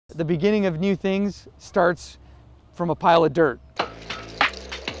The beginning of new things starts from a pile of dirt.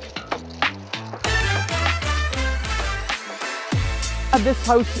 This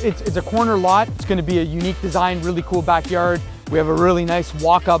house, it's a corner lot. It's going to be a unique design, really cool backyard. We have a really nice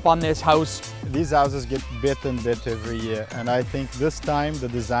walk up on this house. These houses get bit and bit every year, and I think this time the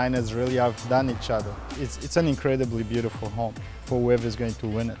designers really outdone each other. It's an incredibly beautiful home for whoever's going to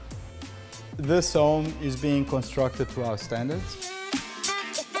win it. This home is being constructed to our standards.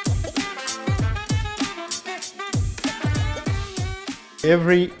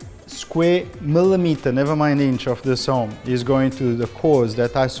 Every square millimeter, never mind inch, of this home is going to the cause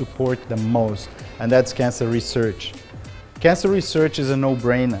that I support the most, and that's cancer research. Cancer research is a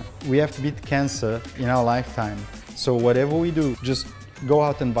no-brainer. We have to beat cancer in our lifetime. So whatever we do, just go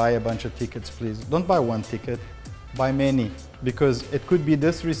out and buy a bunch of tickets, please. Don't buy one ticket, buy many, because it could be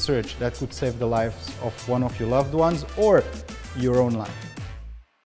this research that could save the lives of one of your loved ones or your own life.